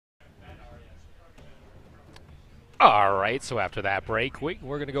Alright, so after that break, we're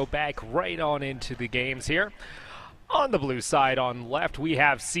going to go back right on into the games here. On the blue side, on left, we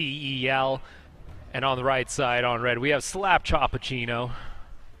have CEL. And on the right side, on red, we have Slapchopachino.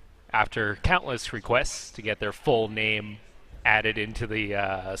 After countless requests to get their full name added into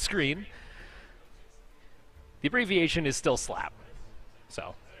the screen, the abbreviation is still Slap.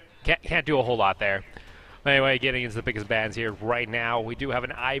 So, can't do a whole lot there. Anyway, getting into the biggest bans here right now, we do have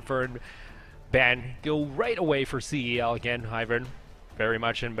an Ivern ban go right away for CEL again. Ivern, very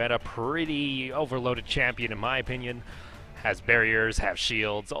much in meta, pretty overloaded champion in my opinion. Has barriers, has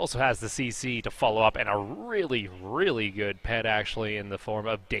shields, also has the CC to follow up, and a really, really good pet actually in the form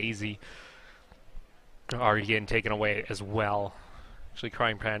of Daisy. Already getting taken away as well. Actually,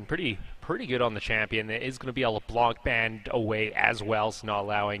 Crying Pan pretty good on the champion. It is going to be a LeBlanc banned away as well, so not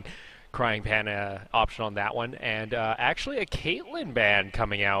allowing Crying Pan option on that one. And actually a Caitlyn ban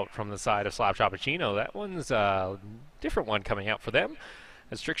coming out from the side of Slapchopachino. That one's a different one coming out for them.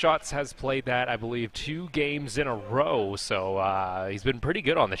 As Trickshots has played that, I believe, 2 games in a row, so he's been pretty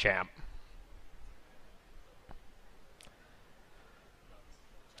good on the champ.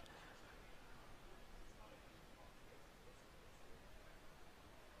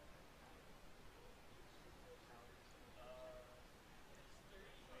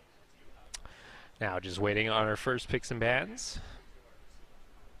 Now just waiting on our first picks and bans.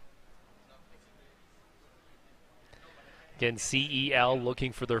 Again, CEL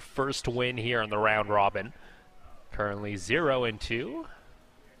looking for their first win here in the round robin. Currently 0-2.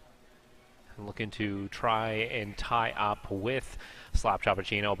 And looking to try and tie up with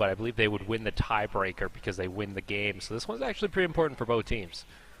Slapchopachino, but I believe they would win the tiebreaker because they win the game. So this one's actually pretty important for both teams.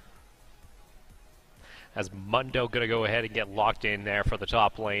 As Mundo going to go ahead and get locked in there for the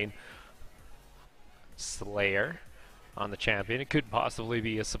top lane. Slayer on the champion. It could possibly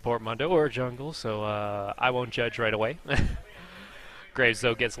be a support Mundo or a jungle, so I won't judge right away. Graves,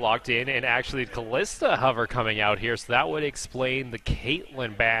 though, gets locked in, and actually Callista hover coming out here, so that would explain the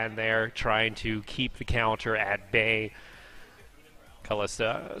Caitlyn ban there, trying to keep the counter at bay.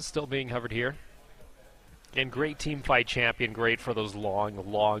 Callista still being hovered here. And great team fight champion, great for those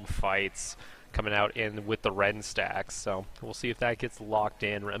long fights coming out in with the Ren stacks, so we'll see if that gets locked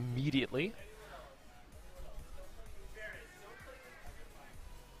in immediately.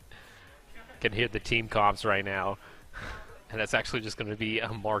 Can hear the team comps right now, and that's actually just going to be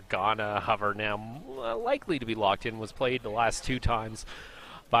a Morgana hover now, likely to be locked in. Was played the last 2 times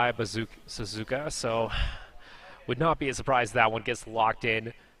by Suzuka, so would not be a surprise that one gets locked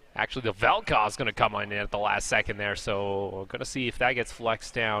in. Actually, the Vel'Koz is going to come on in at the last second there, so we're going to see if that gets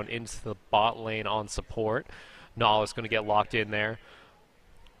flexed down into the bot lane on support. Nala is going to get locked in there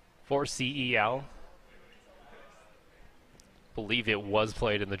for CEL. Believe it was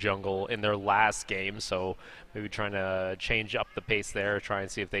played in the jungle in their last game, so maybe trying to change up the pace there, try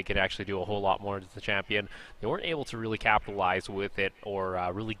and see if they can actually do a whole lot more to the champion. They weren't able to really capitalize with it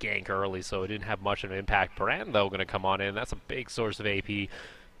or really gank early, so it didn't have much of an impact. Brand, though, going to come on in. That's a big source of AP.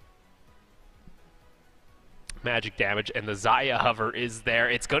 Magic damage, and the Xayah hover is there.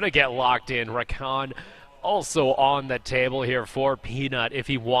 It's going to get locked in. Rakan also on the table here for Peanut if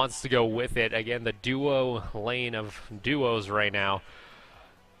he wants to go with it. Again, the duo lane of duos right now.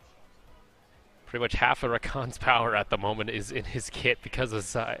 Pretty much half of Rakan's power at the moment is in his kit because of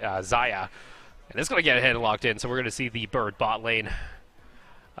Xayah. And it's going to get ahead and locked in, so we're going to see the bird bot lane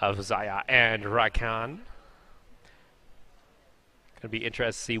of Xayah and Rakan. Going to be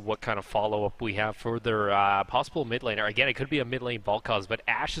interested to see what kind of follow-up we have for their possible mid laner. Again, it could be a mid lane Vel'Koz, but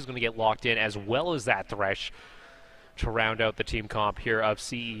Ashe is going to get locked in as well as that Thresh to round out the team comp here of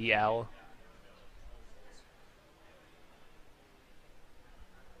CEL.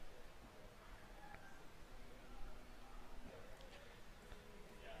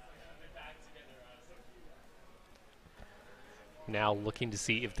 Now looking to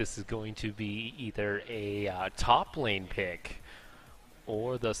see if this is going to be either a top lane pick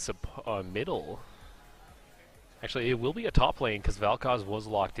or the middle. Actually, it will be a top lane because Vel'Koz was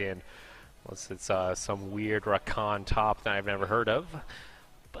locked in. Unless it's some weird Rakan top that I've never heard of.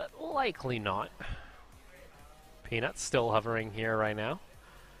 But likely not. Peanut's still hovering here right now.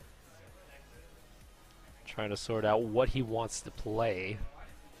 Trying to sort out what he wants to play.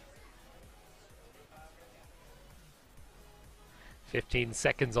 15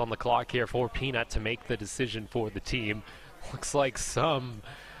 seconds on the clock here for Peanut to make the decision for the team. Looks like some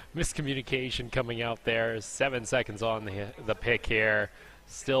miscommunication coming out there. 7 seconds on the pick here.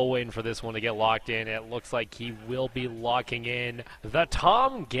 Still waiting for this one to get locked in. It looks like he will be locking in the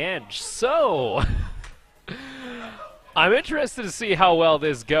Tom Gensch. So, I'm interested to see how well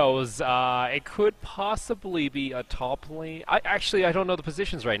this goes. It could possibly be a top lane. I don't know the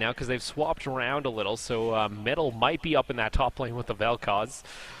positions right now because they've swapped around a little. So middle might be up in that top lane with the Vel'Koz.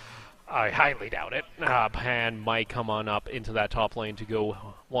 I highly doubt it. Pan might come on up into that top lane to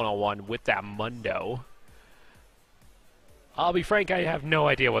go one-on-one with that Mundo. I'll be frank, I have no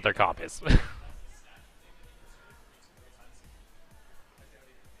idea what their comp is.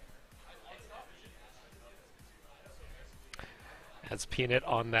 Has Peanut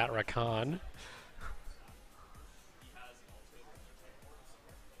on that Rakan.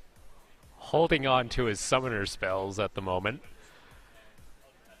 Holding on to his summoner spells at the moment.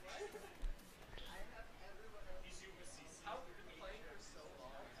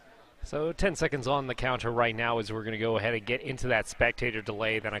 So 10 seconds on the counter right now as we're going to go ahead and get into that spectator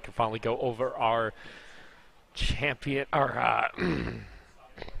delay. Then I can finally go over our champion, our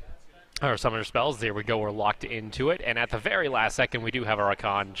summoner spells. There we go, we're locked into it. And at the very last second, we do have our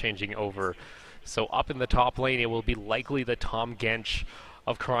Rakan changing over. So up in the top lane, it will be likely the Tom Gench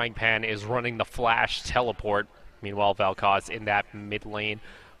of Crying Pan is running the flash teleport. Meanwhile, Vel'Koz in that mid lane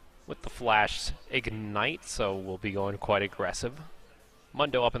with the flash ignite, so we'll be going quite aggressive.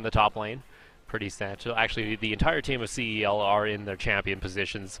 Mundo up in the top lane, pretty essential. Actually, the entire team of CEL are in their champion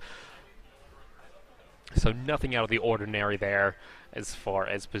positions, so nothing out of the ordinary there as far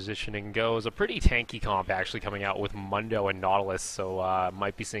as positioning goes. A pretty tanky comp actually coming out with Mundo and Nautilus, so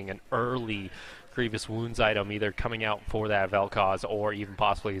might be seeing an early Grievous Wounds item either coming out for that Vel'Koz or even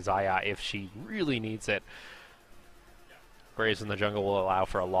possibly Xayah if she really needs it. Graves in the jungle will allow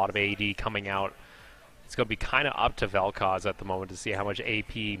for a lot of AD coming out. It's going to be kind of up to Vel'Koz at the moment to see how much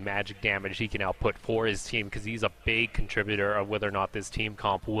AP magic damage he can output for his team, because he's a big contributor of whether or not this team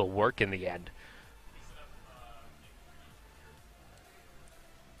comp will work in the end.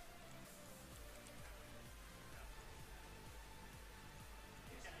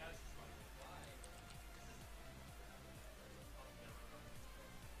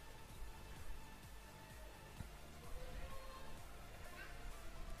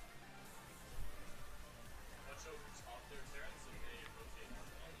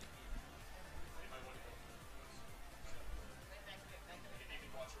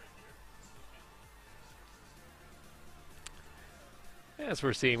 As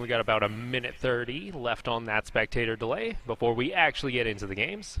we're seeing, we got about a minute 30 left on that spectator delay before we actually get into the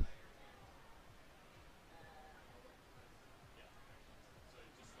games.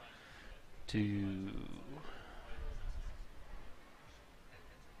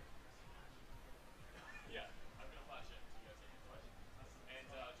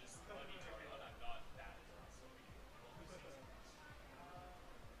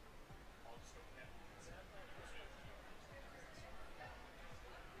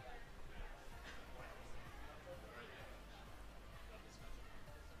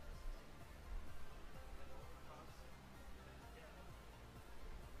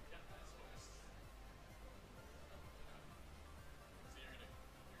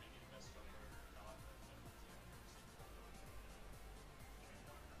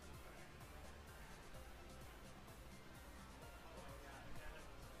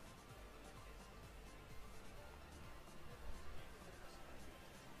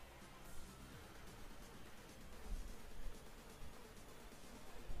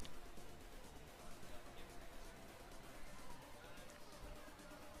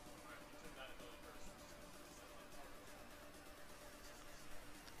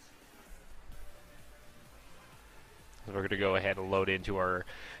 We're going to go ahead and load into our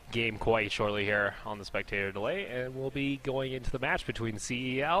game quite shortly here on the spectator delay, and we'll be going into the match between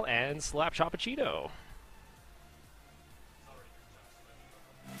CEL and Slapchopachino.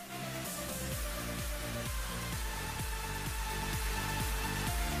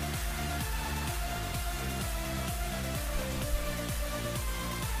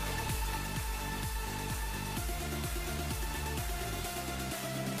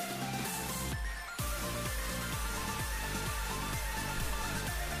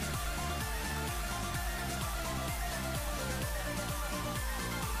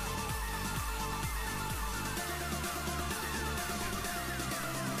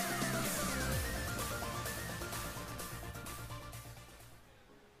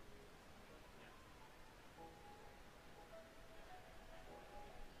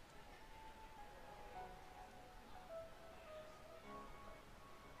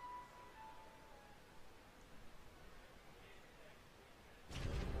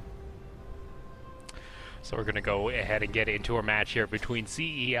 So we're going to go ahead and get into our match here between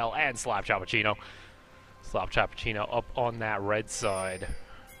CEL and Slapchopachino. Slapchopachino up on that red side.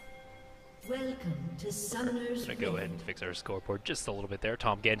 Welcome to Summoner's Gonna go ahead and fix our scoreboard just a little bit there.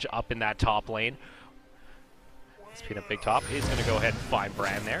 Tom Genj up in that top lane. This Peanut Big Top is gonna go ahead and find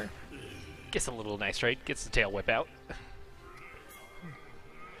Bran there. Gets a little nice trade, gets the tail whip out.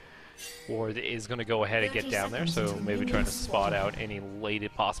 Ward is going to go ahead and get down there, so maybe trying to spot out any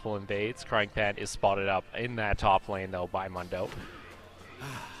late possible invades. Crying Pan is spotted up in that top lane, though, by Mundo.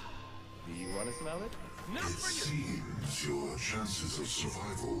 Do you want to smell it? It seems your chances of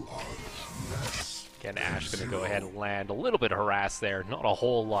survival are less. Again, Ash going to go ahead and land a little bit of harass there. Not a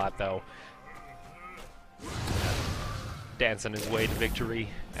whole lot, though. Dancing his way to victory,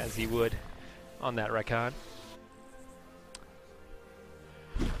 as he would on that Rakan.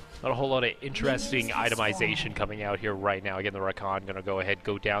 Not a whole lot of interesting itemization coming out here right now. Again, the Rakan going to go ahead,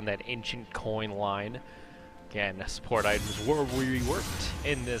 go down that ancient coin line. Again, support items were reworked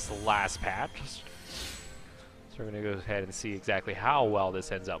in this last patch. So we're going to go ahead and see exactly how well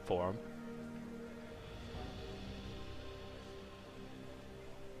this ends up for him.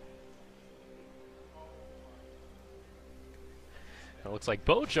 It looks like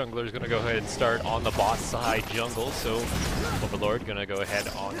both junglers going to go ahead and start on the bot side jungle, so Overlord going to go ahead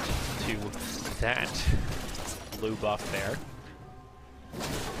on to that blue buff there.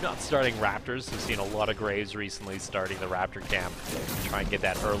 Not starting Raptors. We've seen a lot of Graves recently starting the Raptor camp. Try and get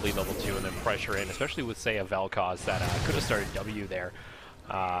that early level 2 and then pressure in, especially with, say, a Vel'Koz that could have started W there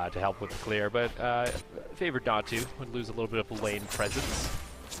to help with the clear, but favored not to. Would lose a little bit of lane presence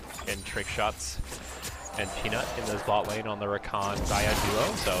and trick shots. And Peanut in this bot lane on the Rakan Xayah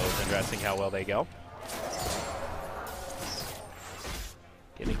duo, so it's interesting how well they go.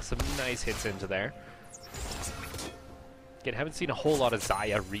 Getting some nice hits into there. Again, haven't seen a whole lot of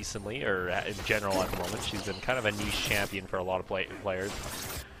Xayah recently, or in general at the moment. She's been kind of a niche champion for a lot of players.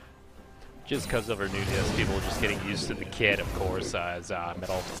 Just because of her newness, people are just getting used to the kit, of course, as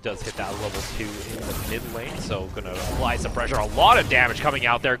Metal does hit that level 2 in the mid lane, so going to apply some pressure. A lot of damage coming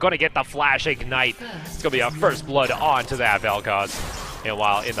out there. Going to get the Flash Ignite. It's going to be a first blood onto that Vel'Koz.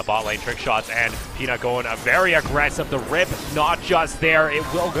 Meanwhile, in the bot lane, trick shots, and Peanut going very aggressive. The rip, not just there. It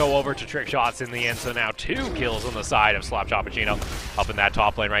will go over to trick shots in the end, so now 2 kills on the side of Slapchopachino. Up in that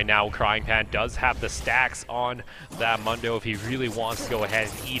top lane right now, Crying Pan does have the stacks on that Mundo if he really wants to go ahead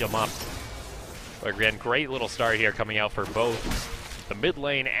and eat him up. But again, great little start here coming out for both the mid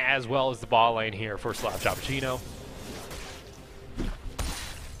lane as well as the bot lane here for Slapchopachino.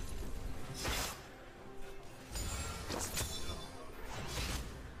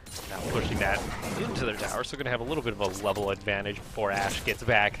 Now pushing that into their tower, so going to have a little bit of a level advantage before Ash gets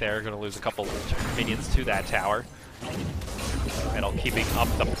back there. Going to lose a couple minions to that tower. Metal keeping up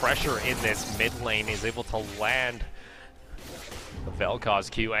the pressure in this mid lane, is able to land the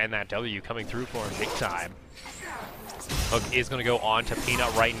Vel'Koz Q and that W coming through for him big time. Hook is going to go on to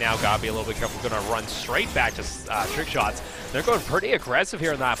Peanut right now. Gotta be a little bit careful. Going to run straight back to trick shots. They're going pretty aggressive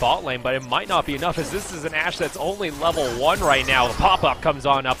here in that bot lane, but it might not be enough as this is an Ashe that's only level 1 right now. The pop-up comes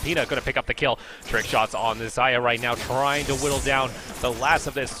on up. Peanut going to pick up the kill. Trick shots on this Xayah right now, trying to whittle down the last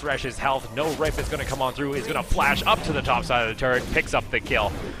of this Thresh's health. No rip is going to come on through. He's going to flash up to the top side of the turret, picks up the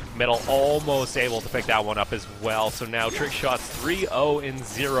kill. Middle almost able to pick that one up as well. So now trick shots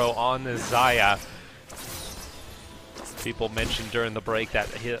 3-0 on the Xayah. People mentioned during the break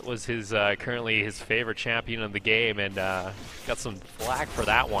that it was his currently his favorite champion of the game, and got some flack for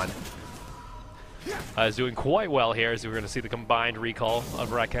that one. Is doing quite well here, as we're going to see the combined recall of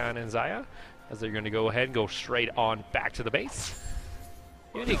Rakan and Xayah, as they're going to go ahead and go straight on back to the base.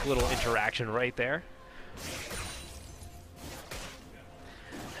 Unique little interaction right there.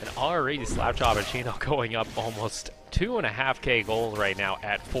 And already Slapchopachino going up almost 2.5k gold right now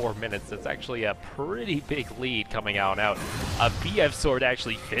at 4 minutes. That's actually a pretty big lead coming out. A BF sword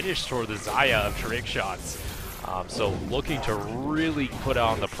actually finished for the Xayah of trick shots. So looking to really put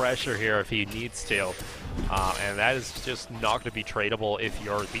on the pressure here if he needs to. And that is just not going to be tradable if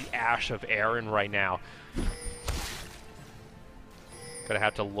you're the Ashe of Aaron right now. Gonna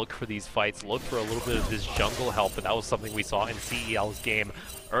have to look for these fights, look for a little bit of this jungle help, but that was something we saw in CEL's game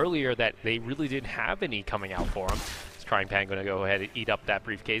earlier that they really didn't have any coming out for him. This Crying Pan gonna go ahead and eat up that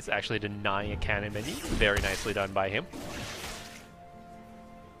briefcase, actually denying a cannon menu. Very nicely done by him.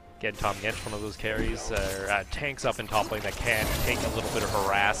 Again, Tom Genj, one of those carries, tanks up in top lane that can take a little bit of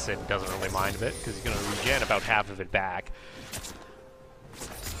harass and doesn't really mind of it, because he's gonna regen about half of it back.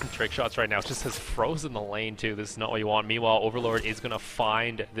 Trick shots right now just has frozen the lane too. This is not what you want. Meanwhile, Overlord is going to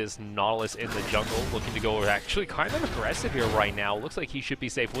find this Nautilus in the jungle, looking to go actually kind of aggressive here right now. Looks like he should be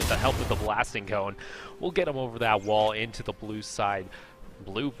safe with the help of the blasting cone. We'll get him over that wall into the blue side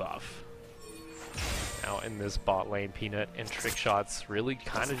blue buff. Now in this bot lane, Peanut and Trick Shots really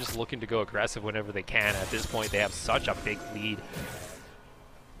kind of just looking to go aggressive whenever they can. At this point, they have such a big lead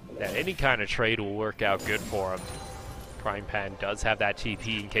that any kind of trade will work out good for them. Frying Pan does have that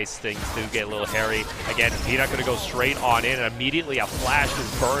TP in case things do get a little hairy. Again, Peanut going to go straight on in, and immediately a flash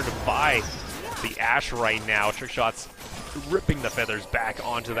is burned by the Ashe right now. Trick Shots ripping the feathers back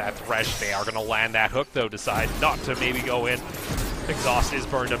onto that Thresh. They are going to land that hook, though, decide not to maybe go in. Exhaust is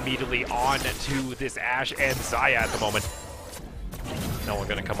burned immediately on to this Ashe and Xayah at the moment. No one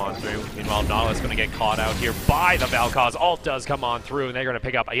going to come on through. Meanwhile, Nautilus going to get caught out here by the Vel'Koz. Ult does come on through, and they're going to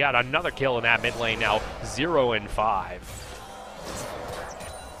pick up yet another kill in that mid lane now. 0 and 5.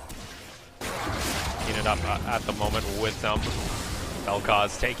 Peanut up at the moment with them.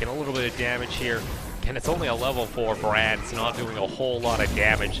 Vel'Koz taking a little bit of damage here. And it's only a level 4 brand. It's not doing a whole lot of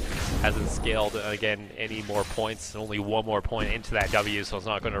damage. Hasn't scaled, again, any more points. Only one more point into that W, so it's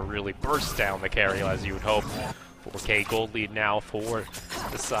not going to really burst down the carry as you would hope. 4K gold lead now for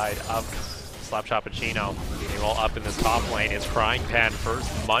the side of Slapchopachino. Meanwhile, up in this top lane is Frying Pan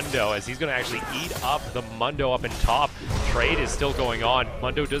first. Mundo, as he's going to actually eat up the Mundo up in top. Trade is still going on.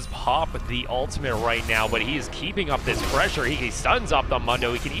 Mundo does pop the ultimate right now, but he is keeping up this pressure. He stuns up the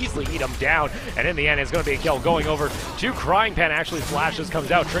Mundo. He can easily eat him down, and in the end, it's going to be a kill going over to Crying Pan. Actually flashes, comes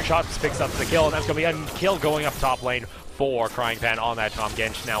out. Trick Shots picks up the kill, and that's going to be a kill going up top lane for Crying Pan on that Tahm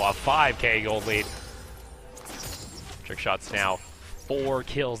Kench. Now a 5K gold lead. Trick Shots now 4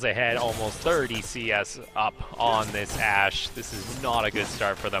 kills ahead, almost 30 CS up on this Ashe. This is not a good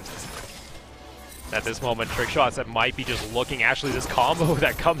start for them. At this moment, Trick Shots that might be just looking. Actually, this combo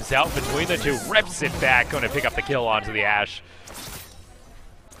that comes out between the two rips it back, going to pick up the kill onto the Ashe.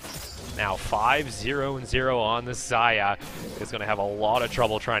 Now 5-0 and 0 on the Xayah. Is going to have a lot of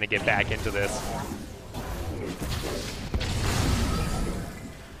trouble trying to get back into this.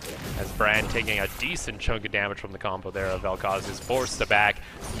 As Brand taking a decent chunk of damage from the combo there. Vel'Koz is forced to back.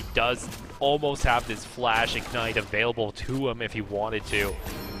 He does almost have this Flash Ignite available to him if he wanted to.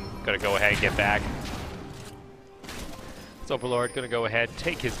 Gonna go ahead and get back. It's Overlord gonna go ahead,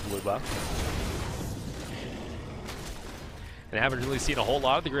 take his blue buff. And I haven't really seen a whole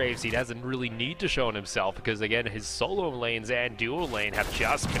lot of the Graves. He doesn't really need to show himself because, again, his solo lanes and duo lane have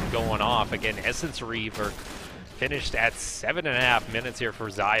just been going off. Again, Essence Reaver finished at 7.5 minutes here for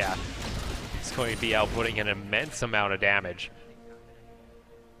Xayah. He's going to be outputting an immense amount of damage.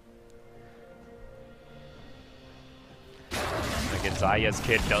 Again, Xayah's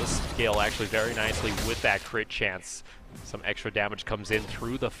kit does scale actually very nicely with that crit chance. Some extra damage comes in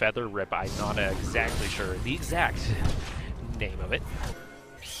through the Feather Rip. I'm not exactly sure the exact name of it.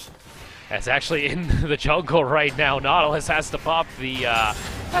 That's actually in the jungle right now. Nautilus has to pop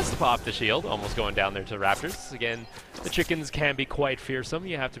the shield, almost going down there to Raptors. Again, the chickens can be quite fearsome.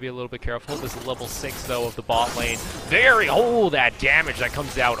 You have to be a little bit careful. This is level 6 though of the bot lane. That damage that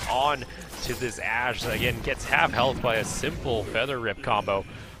comes out on to this Ashe. Again, gets half health by a simple Feather Rip combo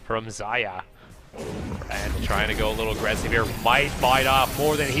from Xayah. And trying to go a little aggressive here. Might bite off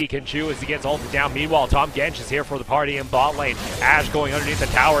more than he can chew as he gets ulted down. Meanwhile, Tahm Kench is here for the party in bot lane. Ashe going underneath the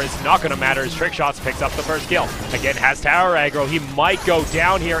tower is not going to matter as Trick Shots picks up the first kill. Again, has tower aggro. He might go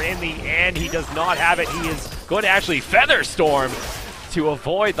down here in the end. He does not have it. He is going to actually Feather Storm to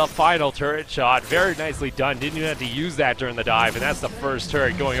avoid the final turret shot. Very nicely done. Didn't even have to use that during the dive. And that's the first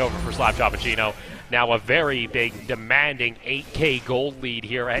turret going over for Slapchopachino. Now a very big, demanding 8K gold lead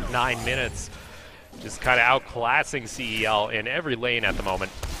here at 9 minutes. Just kind of outclassing CEL in every lane at the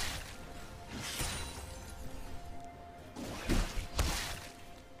moment.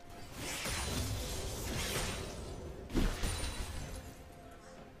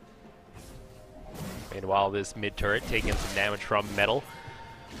 Meanwhile, this mid turret taking some damage from Metal.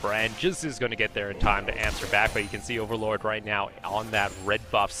 Brand just is going to get there in time to answer back, but you can see Overlord right now on that red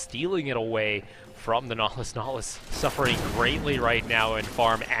buff, stealing it away from the Nautilus. Nautilus suffering greatly right now in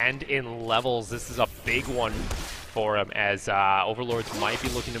farm and in levels. This is a big one for him as Overlords might be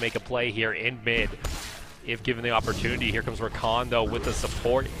looking to make a play here in mid if given the opportunity. Here comes Rakan though with the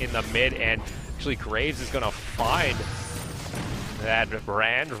support in the mid, and actually Graves is going to find that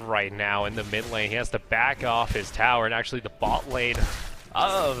Brand right now in the mid lane. He has to back off his tower, and actually the bot lane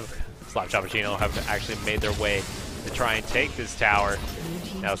of Slapchopachino have actually made their way to try and take this tower.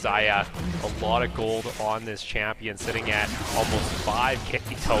 Now Xayah, a lot of gold on this champion, sitting at almost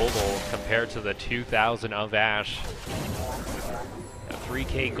 5K total compared to the 2,000 of Ashe. A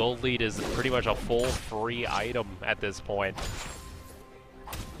 3K gold lead is pretty much a full free item at this point.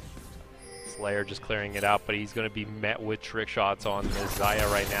 Slayer just clearing it up, but he's going to be met with trick shots on this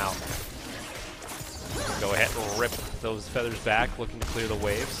Xayah right now. Go ahead and rip those feathers back, looking to clear the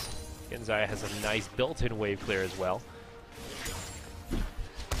waves. Zaya has a nice built-in wave clear as well.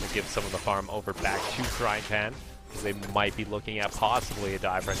 We'll give some of the farm over back to Crying Pan, because they might be looking at possibly a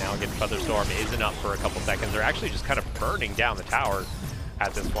dive right now. Again, Featherstorm isn't up for a couple seconds. They're actually just kind of burning down the tower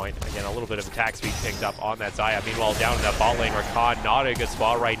at this point. Again, a little bit of attack speed picked up on that Zaya. Meanwhile, down in that bot lane, Rakan not in a good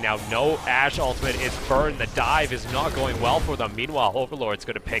spot right now. No Ashe ultimate is burned. The dive is not going well for them. Meanwhile, Overlord's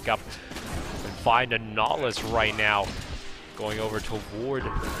going to pick up and find a Nautilus right now. Going over toward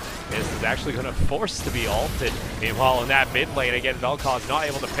this is actually going to force to be ulted. Meanwhile, in that mid lane, again, Vel'Koz not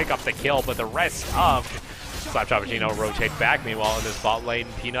able to pick up the kill, but the rest of Slapchopachino rotate back. Meanwhile, in this bot lane,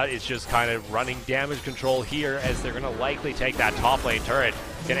 Peanut is just kind of running damage control here as they're going to likely take that top lane turret.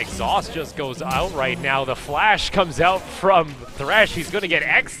 And Exhaust just goes out right now. The flash comes out from Thresh. He's going to get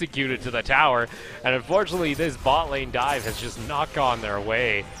executed to the tower. And unfortunately, this bot lane dive has just not gone their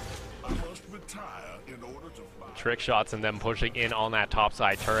way. Trick shots and them pushing in on that top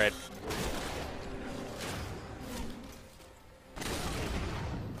side turret.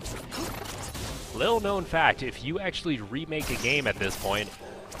 Little known fact, if you actually remake a game at this point,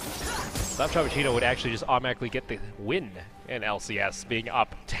 Slapchopachino would actually just automatically get the win in LCS, being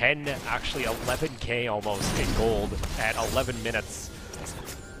up 10, actually 11k almost in gold at 11 minutes.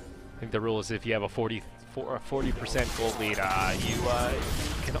 I think the rule is if you have a 40% gold lead, you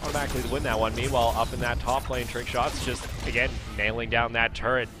can automatically win that one. Meanwhile, up in that top lane, Trick Shots just, again, nailing down that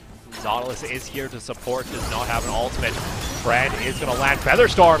turret. Nautilus is here to support, does not have an ultimate. Brand is going to land.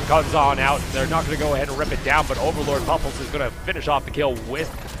 Featherstorm comes on out. They're not going to go ahead and rip it down, but Overlord Puffles is going to finish off the kill with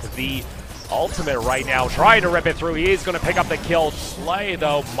the ultimate right now. Trying to rip it through. He is going to pick up the kill. Slay,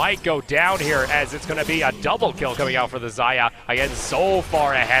 though, might go down here as it's going to be a double kill coming out for the Zaya. Again, so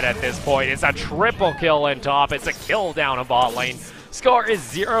far ahead at this point. It's a triple kill in top. It's a kill down a bot lane. Score is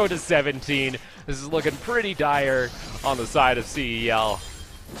 0-17. This is looking pretty dire on the side of CEL.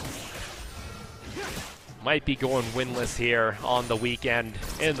 Might be going winless here on the weekend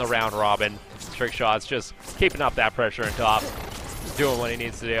in the round robin. Trick Shots just keeping up that pressure in top. Doing what he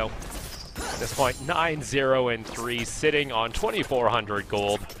needs to do. At this point, 9-0-3, sitting on 2,400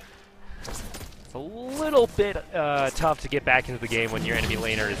 gold. It's a little bit tough to get back into the game when your enemy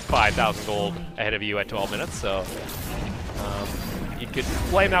laner is 5,000 gold ahead of you at 12 minutes, so you could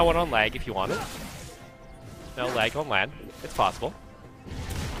blame that one on lag if you wanted. No lag on LAN. It's possible.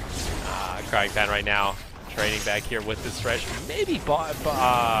 Crying Pan right now, training back here with this Thresh. Maybe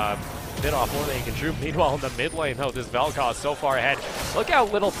bit off more than he can shoot. Meanwhile, in the mid lane, though, this Vel'Koz so far ahead. Look how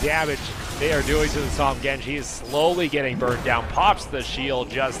little damage they are doing to the Tahm Genji. He is slowly getting burned down. Pops the shield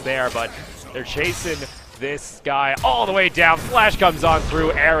just there, but they're chasing this guy all the way down. Flash comes on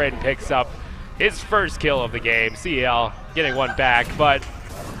through. Aaron picks up his first kill of the game. CEL getting one back, but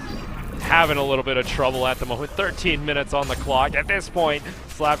having a little bit of trouble at the moment. 13 minutes on the clock. At this point,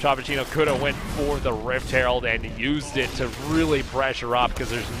 Slapchopachino could have went for the Rift Herald and used it to really pressure up because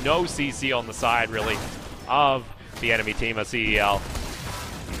there's no CC on the side, really, of the enemy team of CEL.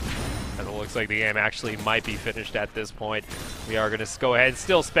 And it looks like the game actually might be finished at this point. We are going to go ahead and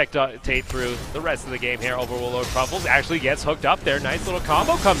still spectate through the rest of the game here. Overlord Puffles actually gets hooked up there. Nice little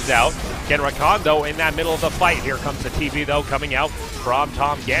combo comes out. Again, Rakan, though, in that middle of the fight. Here comes the TP, though, coming out from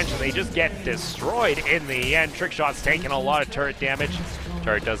Tahm Genji. They just get destroyed in the end. Trick Shot's taking a lot of turret damage.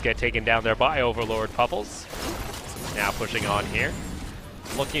 Turret does get taken down there by Overlord Puffles. Now pushing on here.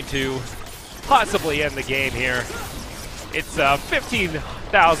 Looking to possibly end the game here. It's a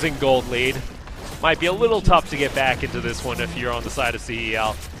 15,000 gold lead. Might be a little tough to get back into this one if you're on the side of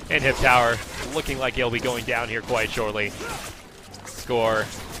CEL. And Hip Tower looking like he'll be going down here quite shortly. Score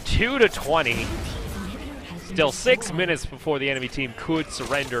 2-20. Still 6 minutes before the enemy team could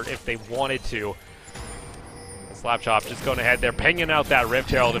surrender if they wanted to. Slapchop just going ahead. They're pinging out that Rift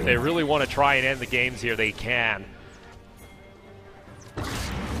Herald. If they really want to try and end the games here, they can.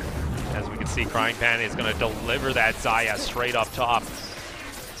 As we can see, Crying Pan is going to deliver that Zaya straight up top.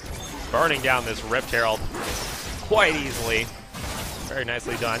 Burning down this Rift Herald quite easily. Very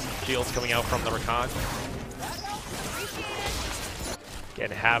nicely done. Shields coming out from the Rakan. Again,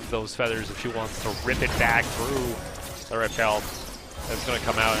 have those feathers if she wants to rip it back through the Rift Herald. That's going to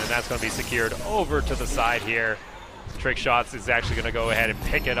come out, and that's going to be secured over to the side here. Trick Shots is actually going to go ahead and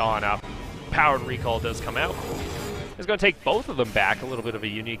pick it on up. Powered Recall does come out. It's going to take both of them back. A little bit of a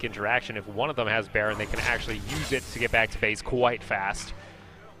unique interaction. If one of them has Baron, they can actually use it to get back to base quite fast.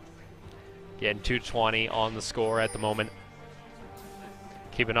 Again, 2-20 on the score at the moment.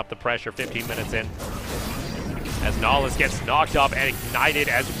 Keeping up the pressure, 15 minutes in. As Nautilus gets knocked up and ignited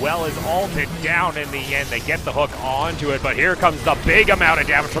as well as ulted down in the end. They get the hook onto it, but here comes the big amount of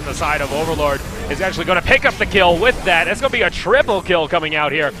damage from the side of Overlord. Is actually going to pick up the kill with that. It's going to be a triple kill coming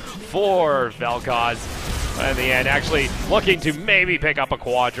out here for Vel'Koz. But in the end, actually looking to maybe pick up a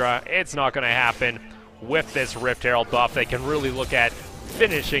Quadra. It's not going to happen with this Rift Herald buff. They can really look at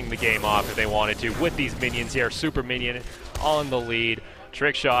finishing the game off if they wanted to with these minions here. Super Minion on the lead.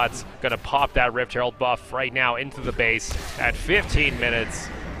 Trick Shot's going to pop that Rift Herald buff right now into the base at 15 minutes.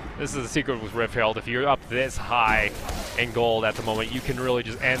 This is the secret with Rift Herald. If you're up this high in gold at the moment, you can really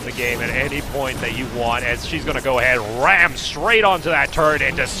just end the game at any point that you want, as she's going to go ahead and ram straight onto that turret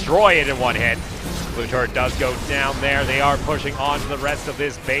and destroy it in one hit. Blue turret does go down there. They are pushing on to the rest of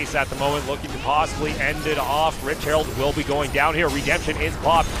this base at the moment, looking to possibly end it off. Rift Herald will be going down here. Redemption is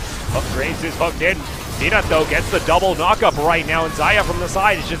popped. Graves is hooked in. Peanut, though, gets the double knockup right now, and Zaya from the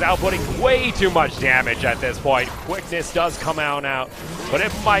side is just outputting way too much damage at this point. Quickness does come out, but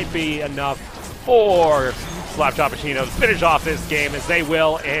it might be enough for Slapchopachino to finish off this game, as they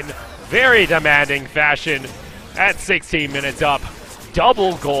will in very demanding fashion at 16 minutes up.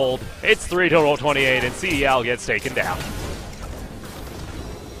 Double gold. It's 3 total 28, and CEL gets taken down.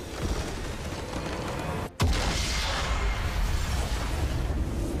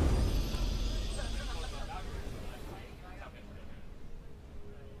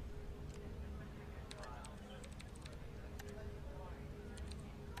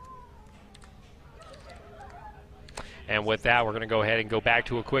 And with that, we're going to go ahead and go back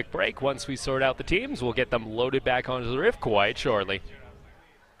to a quick break. Once we sort out the teams, we'll get them loaded back onto the Rift quite shortly.